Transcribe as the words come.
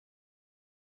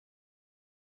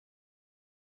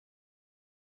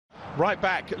Right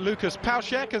back, Lukas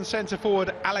Paušek, and centre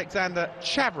forward, Alexander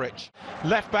Čavrić.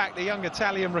 Left back, the young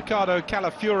Italian Riccardo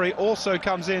Calafiori also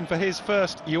comes in for his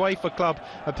first UEFA club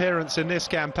appearance in this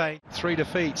campaign. 3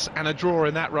 defeats and a draw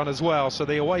in that run as well, so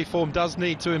the away form does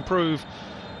need to improve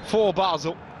for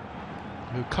Basel,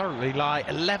 who currently lie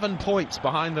 11 points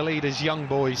behind the leaders Young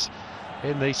Boys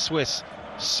in the Swiss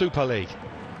Super League.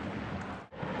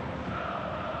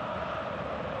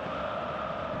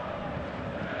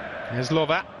 Here's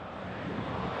Lovat.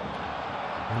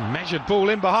 Measured ball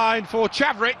in behind for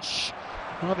Čavrić.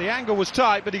 Well, the angle was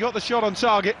tight, but he got the shot on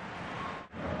target.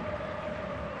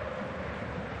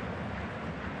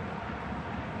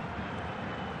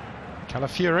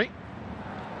 Calafiori.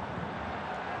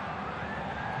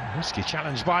 Risky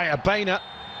challenge by Abena.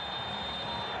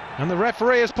 And the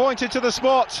referee has pointed to the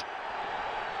spot.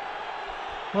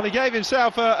 Well, he gave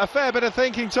himself a fair bit of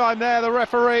thinking time there, the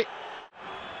referee.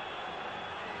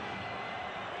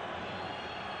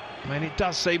 I mean, it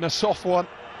does seem a soft one.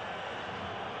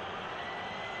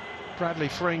 Bradley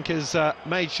Frink has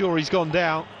made sure he's gone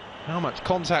down. How much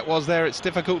contact was there, it's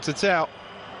difficult to tell.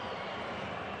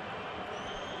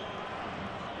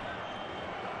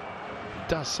 It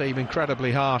does seem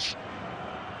incredibly harsh.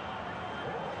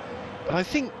 But I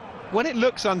think when it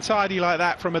looks untidy like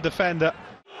that from a defender,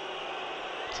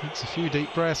 takes a few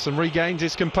deep breaths and regains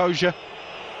his composure.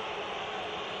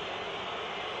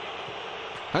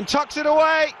 And tucks it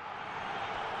away.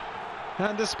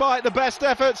 And despite the best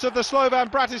efforts of the Slovan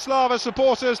Bratislava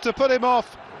supporters to put him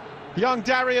off, young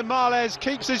Darian Marles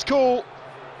keeps his cool.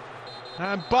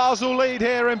 And Basel lead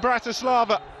here in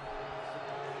Bratislava.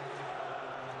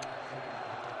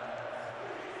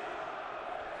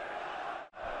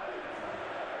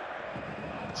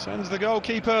 Sends the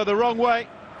goalkeeper the wrong way.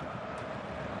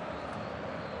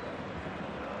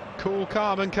 Cool,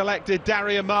 calm and collected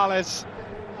Darian Marles,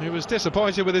 who was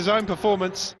disappointed with his own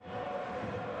performance.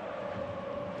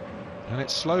 And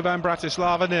it's Slovan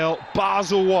Bratislava 0,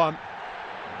 Basel 1.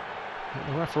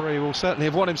 The referee will certainly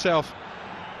have won himself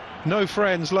no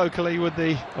friends locally with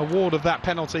the award of that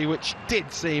penalty, which did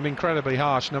seem incredibly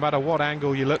harsh, no matter what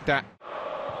angle you looked at.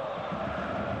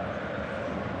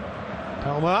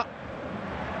 Pelma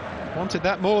wanted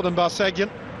that more than Barseghian.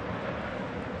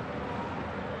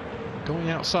 Going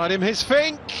outside him, his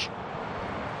Fink.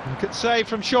 Good save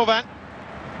from Chauvin.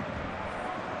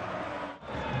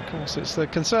 Of course, it's the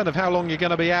concern of how long you're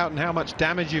going to be out and how much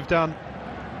damage you've done.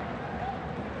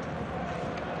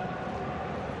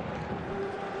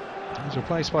 He's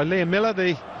replaced by Liam Miller,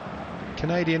 the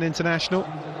Canadian international.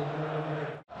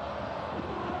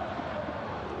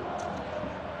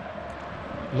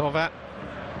 Lovat.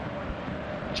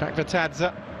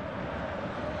 Čakvetadze.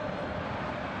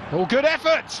 Oh, good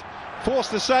effort!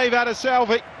 Forced the save out of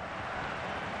Salvi.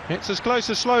 It's as close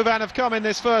as Slovan have come in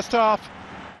this first half.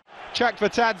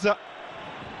 Čakvetadze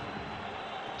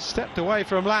stepped away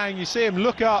from Lang. You see him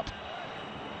look up,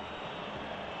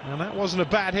 and that wasn't a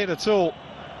bad hit at all.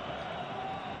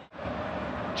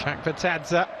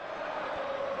 Čakvetadze.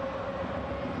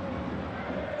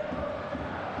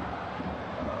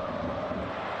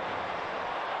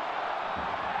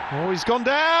 Oh, he's gone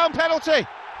down, penalty!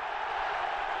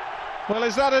 Well,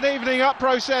 is that an evening up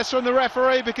process from the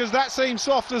referee? Because that seems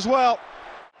soft as well.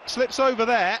 Slips over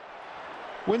there,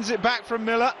 wins it back from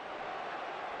Miller.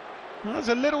 Well, there's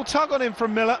a little tug on him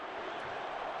from Miller.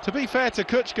 To be fair to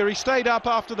Kučka, he stayed up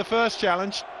after the first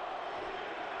challenge.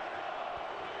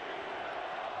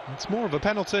 It's more of a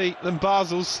penalty than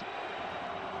Basel's.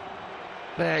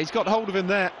 There, he's got hold of him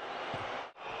there.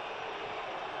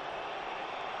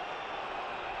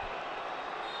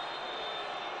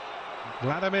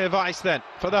 Vladimir Weiss then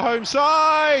for the home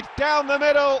side, down the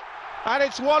middle, and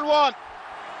it's 1-1.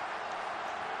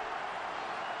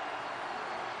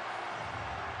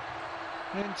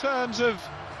 In terms of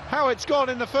how it's gone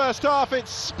in the first half,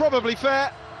 it's probably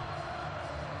fair.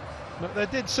 But there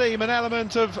did seem an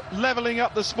element of levelling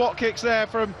up the spot kicks there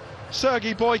from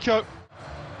Sergei Boyko.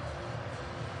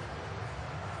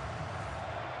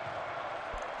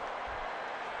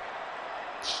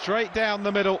 Straight down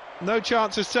the middle, no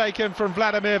chances taken from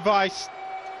Vladimir Weiss.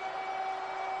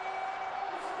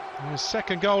 His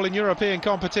second goal in European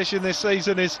competition this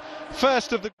season, his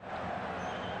first of the...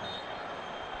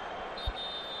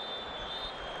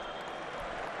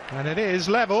 And it is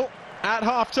level at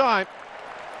half-time.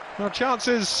 Well,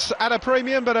 chances at a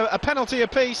premium, but a penalty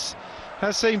apiece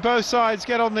has seen both sides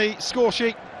get on the score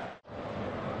sheet.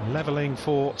 Levelling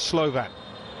for Slovan.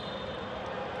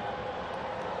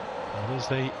 It is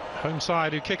the home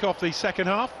side who kick off the second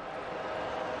half.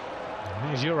 And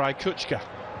here's Juraj Kučka.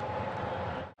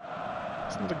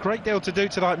 It's not a great deal to do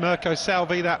tonight, Mirko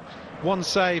Salvi. That one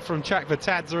save from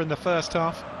Chakvetadze in the first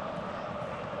half.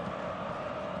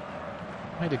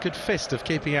 Made a good fist of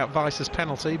keeping out Weiss's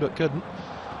penalty, but couldn't.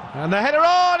 And the header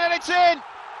on, and it's in!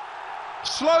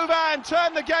 Slovan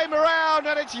turned the game around,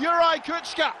 and it's Juraj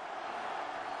Kucka.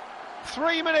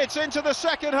 3 minutes into the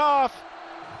second half,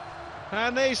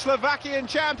 and the Slovakian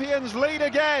champions lead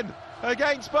again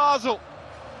against Basel.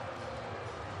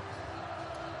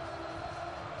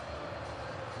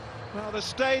 Well, the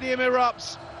stadium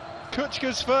erupts.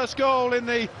 Kucka's first goal in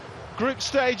the group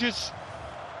stages.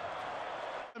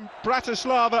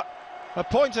 Bratislava a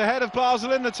point ahead of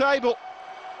Basel in the table.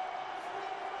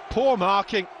 Poor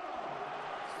marking,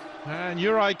 and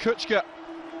Juraj Kucka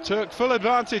took full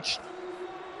advantage.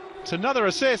 It's another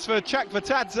assist for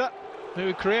Chakvetadze,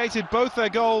 who created both their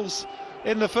goals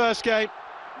in the first game.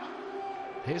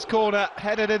 His corner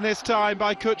headed in this time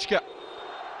by Kucka.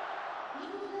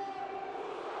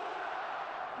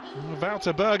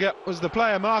 Wouter Berger was the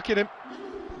player marking him.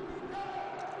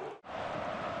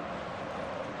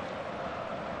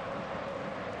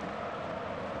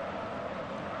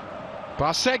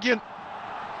 Barseghian,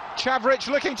 Čavrić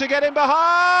looking to get in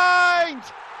behind,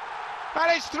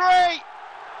 and it's 3!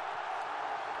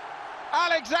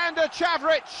 Alexander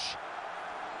Čavrić,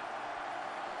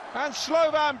 and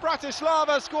Slovan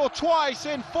Bratislava score twice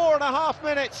in 4.5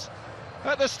 minutes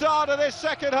at the start of this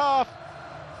second half.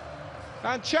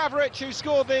 And Čavrić, who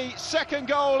scored the second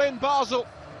goal in Basel,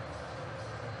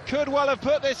 could well have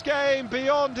put this game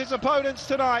beyond his opponents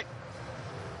tonight.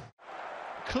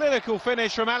 Clinical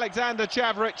finish from Alexander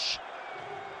Čavrić,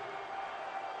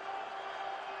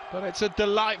 but it's a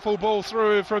delightful ball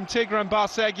through from Tigran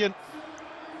Barseghian.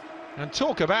 And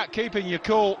talk about keeping your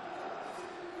cool.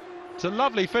 It's a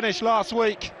lovely finish last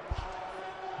week,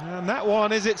 and that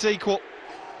one is its equal.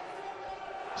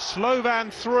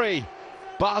 Slovan 3,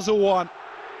 Basel 1.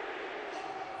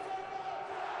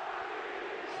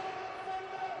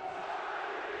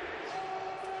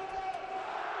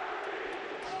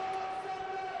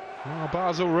 Well,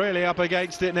 Basel really up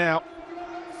against it now.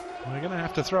 We're going to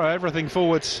have to throw everything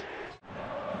forwards.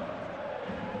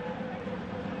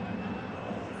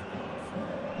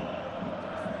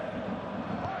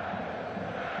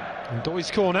 And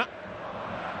Doy's corner.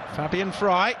 Fabian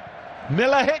Frey.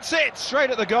 Miller hits it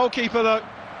straight at the goalkeeper though.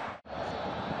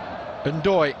 And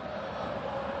Doy.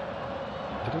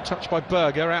 Little touch by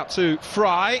Berger out to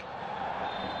Frey.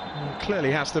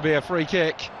 Clearly has to be a free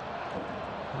kick.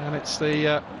 And it's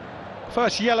the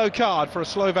first yellow card for a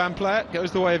Slovan player.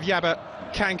 Goes the way of Jabba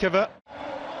Kankova.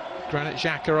 Granit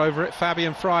Xhaka over it.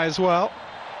 Fabian Frey as well.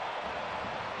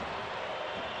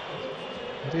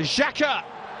 It is Xhaka.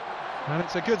 And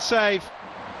it's a good save.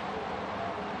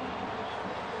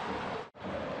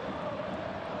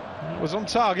 It was on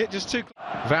target, just too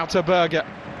close. Wouter Berger.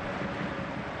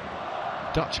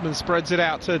 Dutchman spreads it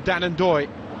out to Dan Doy.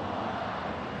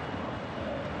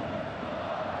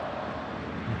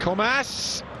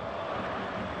 Comas.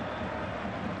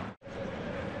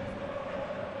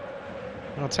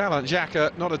 Well, talent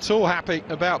Xhaka not at all happy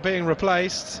about being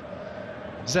replaced.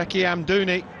 Zeki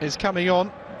Amdouni is coming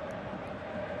on.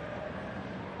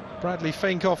 Bradley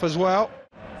Finkoff as well.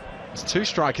 It's two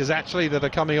strikers actually that are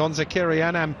coming on, Zakiri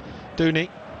and Amdouni.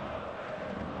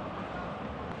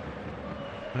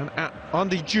 And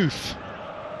Andy Diouf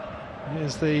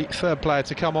is the third player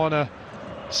to come on, a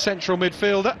central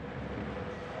midfielder.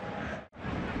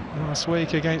 Last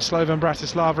week against Slovan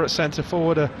Bratislava at centre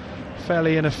forward, a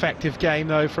fairly ineffective game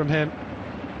though from him.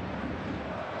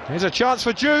 Here's a chance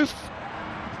for Diouf.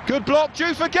 Good block,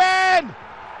 Diouf again!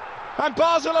 And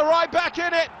Basel are right back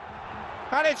in it.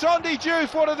 And it's Andy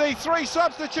Diouf, one of the three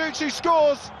substitutes, who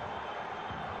scores.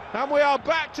 And we are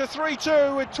back to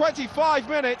 3-2 with 25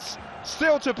 minutes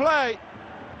still to play.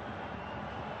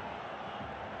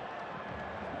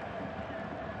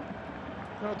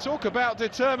 Now talk about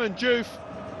determined Diouf.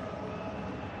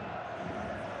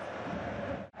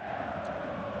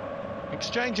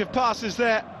 Exchange of passes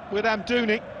there with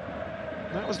Amdouni.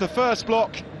 That was the first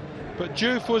block, but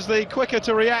Diouf was the quicker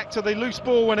to react to the loose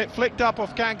ball when it flicked up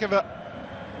off Kankova.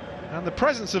 And the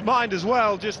presence of mind as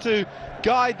well, just to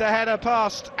guide the header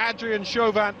past Adrian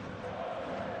Chauvin.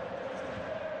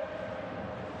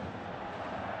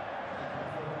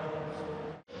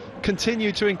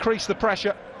 Continue to increase the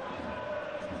pressure.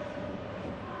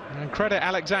 And credit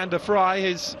Alexander Frey,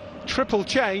 his triple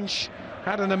change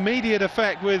had an immediate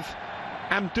effect with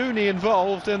Amdouni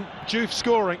involved and Diouf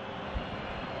scoring.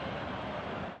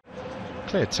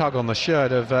 Clear tug on the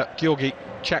shirt of Georgi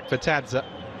Chakvetadze.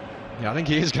 Yeah, I think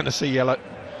he is going to see yellow.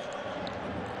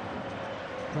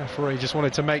 Referee just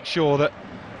wanted to make sure that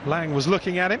Lang was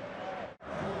looking at him.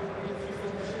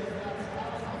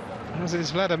 As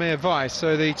is Vladimir Weiss,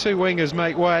 so the two wingers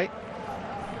make way.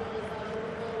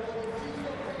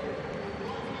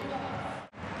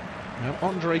 Now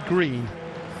Andre Green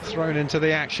thrown into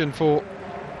the action for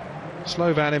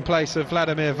Slovan in place of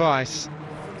Vladimir Weiss.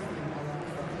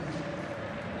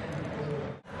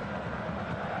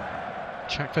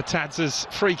 Chakvetadz's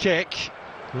free kick.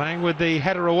 Lang with the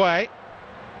header away.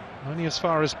 Only as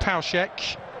far as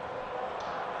Paušek.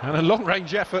 And a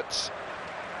long-range effort,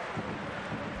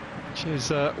 which is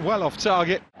well off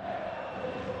target.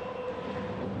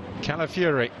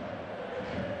 Calafiori.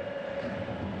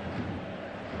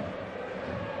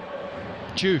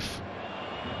 Juve.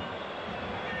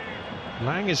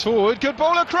 Lang is forward, good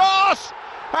ball across!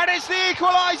 And it's the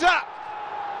equaliser!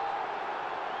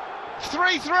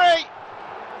 3-3.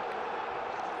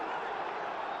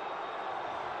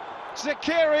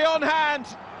 Zakiri on hand.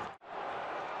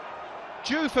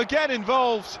 Juve again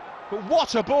involved, but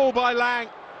what a ball by Lang.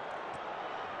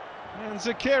 And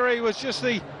Zakiri was just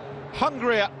the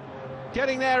hungrier,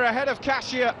 getting there ahead of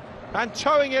Kasia and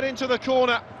towing it into the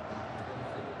corner.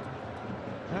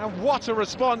 And what a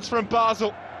response from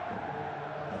Basel.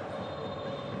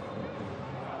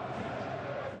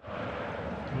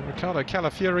 And Ricardo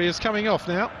Calafiori is coming off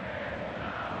now.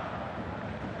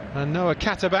 And Noah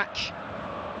Katterbach,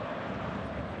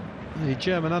 the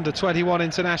German under-21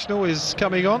 international, is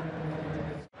coming on.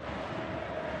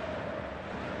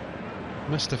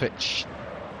 Mustovic.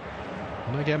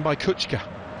 And again by Kuchka.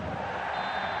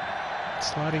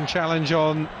 Sliding challenge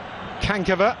on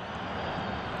Kankava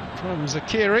from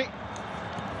Zakiri.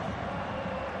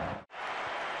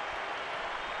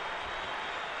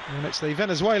 And it's the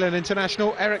Venezuelan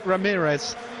international Eric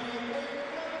Ramirez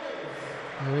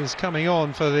who is coming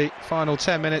on for the final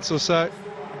 10 minutes or so.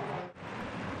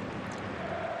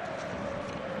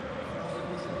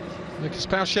 Lucas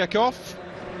Paušek off.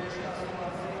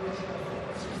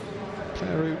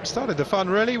 Player who started the fun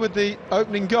really with the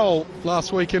opening goal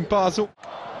last week in Basel.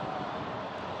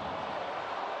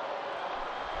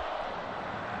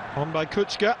 On by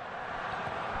Kuchka.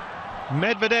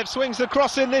 Medvedev swings the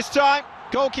cross in this time.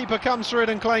 Goalkeeper comes through it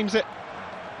and claims it.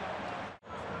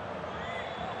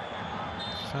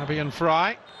 Fabian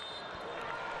Frey.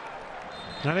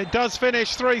 And it does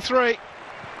finish 3-3.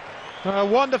 A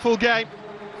wonderful game.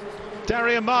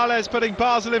 Darian Marles putting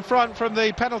Basel in front from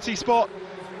the penalty spot.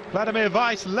 Vladimir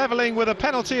Weiss levelling with a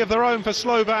penalty of their own for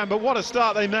Slovan, but what a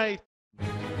start they made.